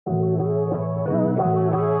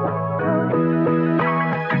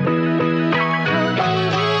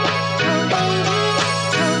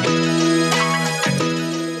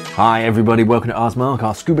Hi everybody, welcome to Ask Mark,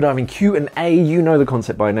 our scuba diving Q&A. You know the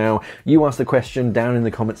concept by now. You ask the question down in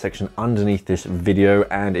the comment section underneath this video,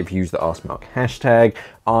 and if you use the Ask Mark hashtag,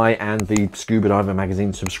 I and the Scuba Diver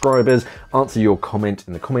magazine subscribers answer your comment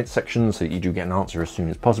in the comment section so that you do get an answer as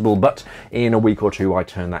soon as possible. But in a week or two, I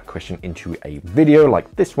turn that question into a video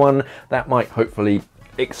like this one that might hopefully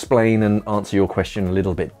explain and answer your question a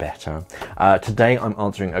little bit better. Today I'm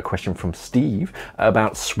answering a question from Steve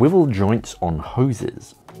about swivel joints on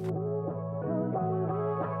hoses.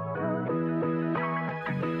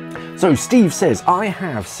 So Steve says, I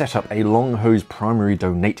have set up a long hose primary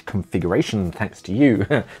donate configuration thanks to you.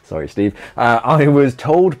 Sorry, Steve. I was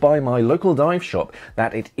told by my local dive shop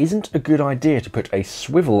that it isn't a good idea to put a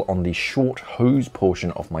swivel on the short hose portion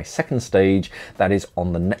of my second stage that is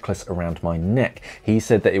on the necklace around my neck. He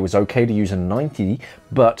said that it was okay to use a 90,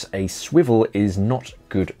 but a swivel is not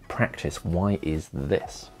good practice. Why is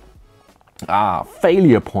this?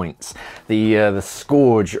 Failure points, the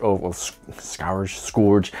scourge of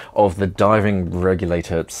the diving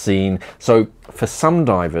regulator scene. So for some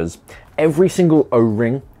divers, every single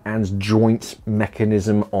O-ring and joint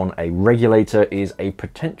mechanism on a regulator is a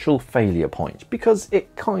potential failure point, because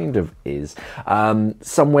it kind of is.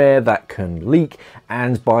 Somewhere that can leak,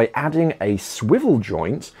 and by adding a swivel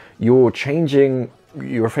joint, you're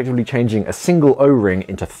effectively changing a single O-ring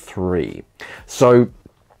into 3. So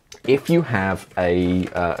if you have a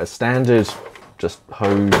standard just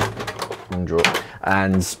hose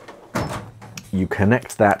and you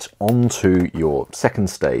connect that onto your second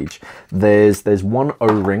stage, there's one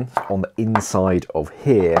O-ring on the inside of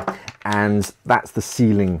here, and that's the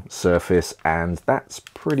sealing surface, and that's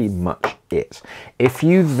pretty much it. If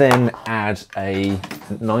you then add a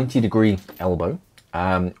 90-degree elbow,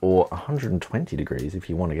 or 120 degrees if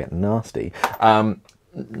you want to get nasty,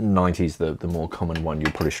 90's the more common one.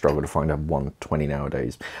 You'll probably struggle to find a 120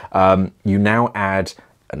 nowadays. You now add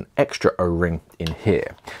an extra O-ring in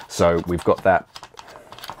here. So we've got that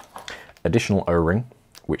additional O-ring,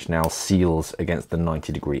 which now seals against the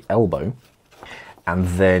 90-degree elbow. And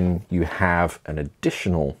then you have an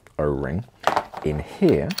additional O-ring in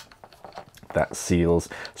here that seals.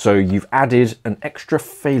 So you've added an extra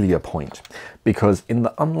failure point, because in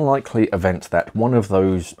the unlikely event that one of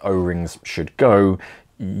those O-rings should go,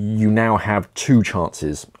 you now have 2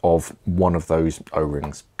 chances of one of those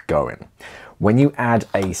O-rings going. When you add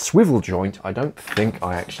a swivel joint, I don't think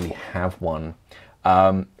I actually have one.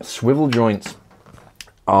 Swivel joints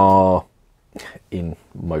are, in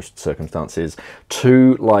most circumstances,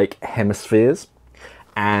 2 like hemispheres,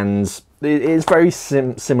 and it is very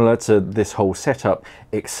similar to this whole setup,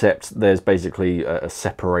 except there's basically a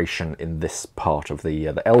separation in this part of the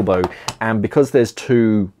elbow, and because there's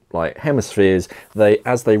 2 like hemispheres,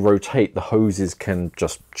 as they rotate, the hoses can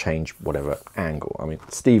just change whatever angle. I mean,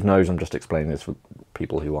 Steve knows I'm just explaining this for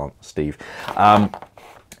people who aren't Steve.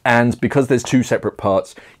 And because there's 2 separate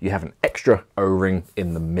parts, you have an extra O-ring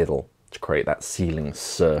in the middle to create that sealing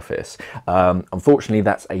surface. Unfortunately,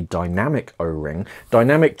 that's a dynamic O-ring.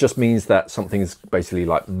 Dynamic just means that something's basically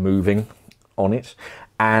like moving on it.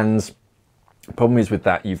 And the problem is with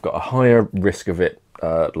that, you've got a higher risk of it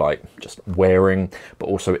like just wearing, but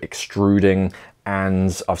also extruding.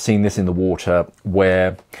 And I've seen this in the water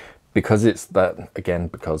where, because it's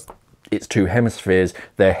 2 hemispheres,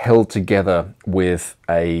 they're held together with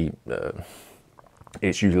it's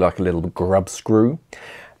usually like a little grub screw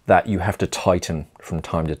that you have to tighten from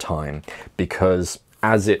time to time, because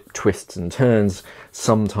as it twists and turns,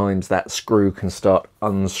 sometimes that screw can start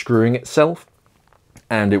unscrewing itself.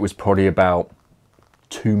 And it was probably about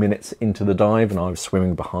 2 minutes into the dive, and I was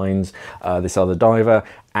swimming behind this other diver,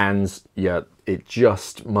 and yeah, it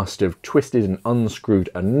just must have twisted and unscrewed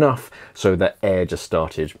enough so that air just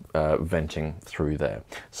started venting through there.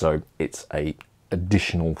 So it's a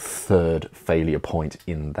additional 3rd failure point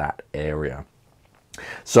in that area.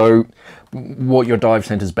 So what your dive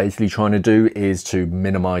center is basically trying to do is to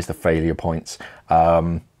minimize the failure points,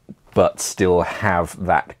 but still have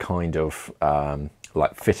that kind of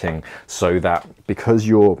like fitting, so that because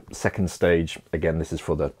your second stage, again, this is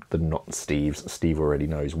for the not Steves, Steve already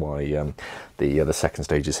knows why the second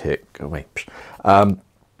stage is here. Go away.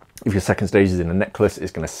 If your second stage is in a necklace,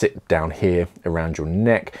 it's going to sit down here around your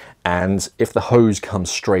neck, and if the hose comes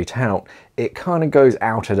straight out, it kind of goes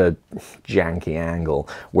out at a janky angle,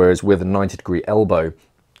 whereas with a 90-degree elbow,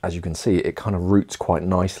 as you can see, it kind of roots quite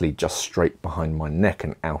nicely just straight behind my neck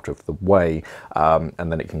and out of the way,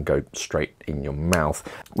 and then it can go straight in your mouth.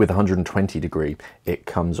 With 120 degree, it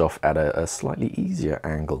comes off at a slightly easier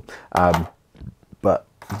angle, but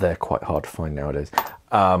they're quite hard to find nowadays.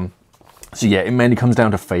 So yeah, it mainly comes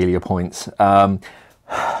down to failure points.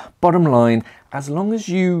 bottom line, as long as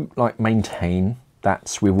you like maintain that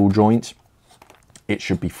swivel joint, it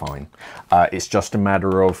should be fine. It's just a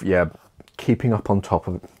matter of, yeah, keeping on top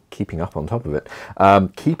of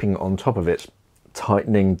it,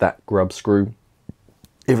 tightening that grub screw.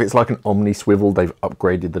 If it's like an Omni swivel, they've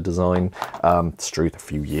upgraded the design. It's true, a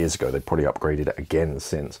few years ago, they probably upgraded it again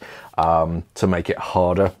since, to make it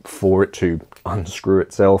harder for it to unscrew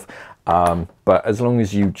itself. But as long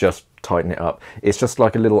as you just tighten it up, it's just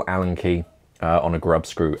like a little Allen key on a grub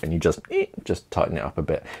screw, and you just tighten it up a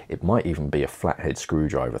bit. It might even be a flathead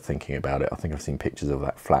screwdriver, thinking about it. I think I've seen pictures of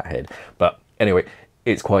that flathead. But anyway,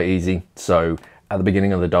 it's quite easy. So at the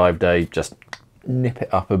beginning of the dive day, just nip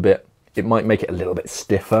it up a bit. It might make it a little bit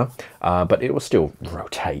stiffer, but it will still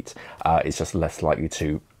rotate. It's just less likely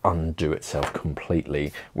to undo itself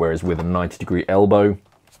completely. Whereas with a 90-degree elbow,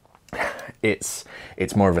 it's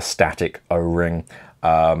more of a static O-ring.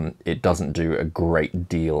 It doesn't do a great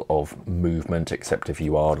deal of movement, except if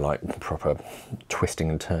you are like proper twisting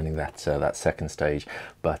and turning that that second stage.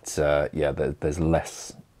 But yeah, there's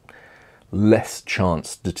less chance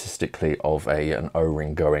statistically of an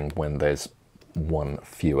O-ring going when there's one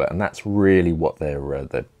fewer, and that's really what they're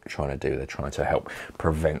trying to do. They're trying to help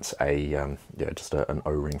prevent a just an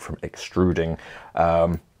O-ring from extruding.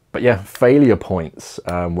 But yeah, failure points.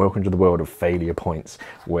 Welcome to the world of failure points,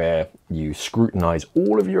 where you scrutinize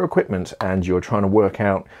all of your equipment and you're trying to work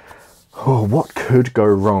out, oh, what could go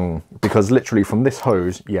wrong? Because literally from this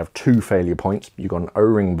hose, you have 2 failure points. You've got an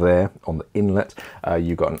O-ring there on the inlet.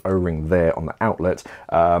 You've got an O-ring there on the outlet.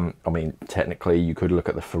 I mean, technically, you could look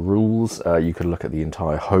at the ferrules. You could look at the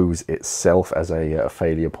entire hose itself as a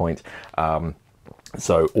failure point.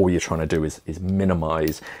 So all you're trying to do is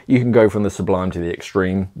minimize. You can go from the sublime to the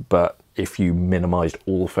extreme, but if you minimized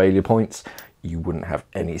all failure points, you wouldn't have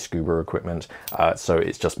any scuba equipment. So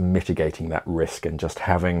it's just mitigating that risk and just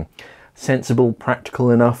having sensible,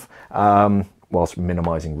 practical enough, whilst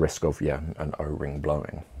minimizing risk of, yeah, an O-ring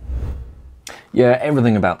blowing. Yeah,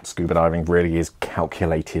 everything about scuba diving really is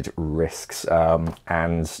calculated risks.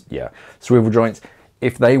 And yeah, swivel joints,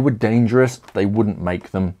 if they were dangerous, they wouldn't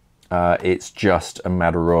make them. It's just a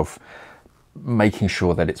matter of making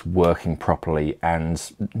sure that it's working properly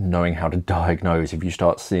and knowing how to diagnose. If you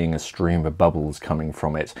start seeing a stream of bubbles coming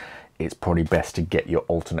from it, it's probably best to get your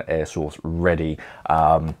alternate air source ready,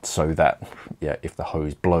 so that, yeah, if the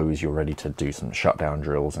hose blows, you're ready to do some shutdown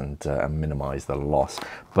drills and minimize the loss.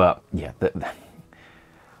 But yeah,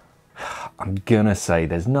 I'm gonna say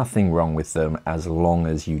there's nothing wrong with them as long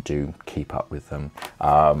as you do keep up with them.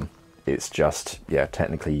 It's just, yeah,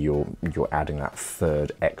 technically you're adding that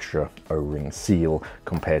third extra O-ring seal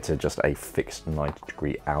compared to just a fixed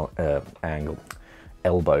 90-degree angle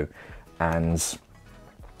elbow. And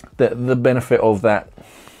the benefit of that,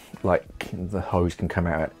 like, the hose can come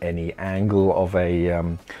out at any angle of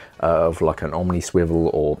a of like an Omni swivel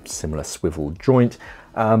or similar swivel joint.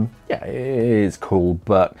 Yeah, it is cool,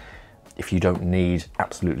 but if you don't need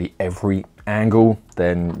absolutely every angle,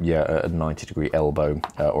 then yeah, a 90-degree elbow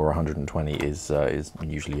or 120 is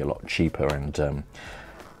usually a lot cheaper and a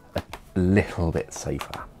little bit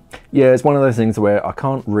safer. Yeah, it's one of those things where I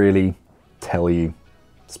can't really tell you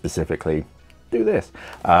specifically, do this.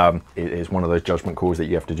 It is one of those judgment calls that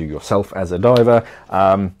you have to do yourself as a diver.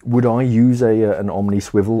 Would I use an Omni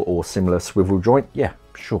swivel or similar swivel joint? Yeah,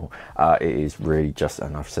 sure. It is really just,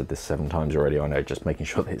 and I've said this 7 times already, I know, just making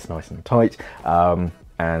sure that it's nice and tight.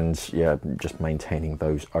 And yeah, just maintaining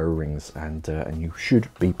those O-rings, and you should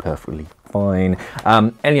be perfectly fine.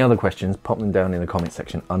 Any other questions, pop them down in the comment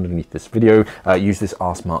section underneath this video. Use this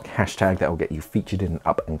 #AskMark hashtag, that will get you featured in an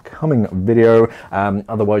up and coming video.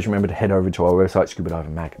 Otherwise, remember to head over to our website,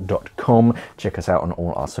 scubadivermag.com. Check us out on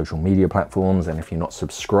all our social media platforms, and if you're not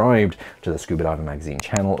subscribed to the Scuba Diver Magazine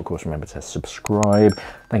channel, of course, remember to subscribe.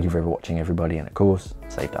 Thank you for watching, everybody, and of course,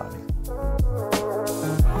 safe diving.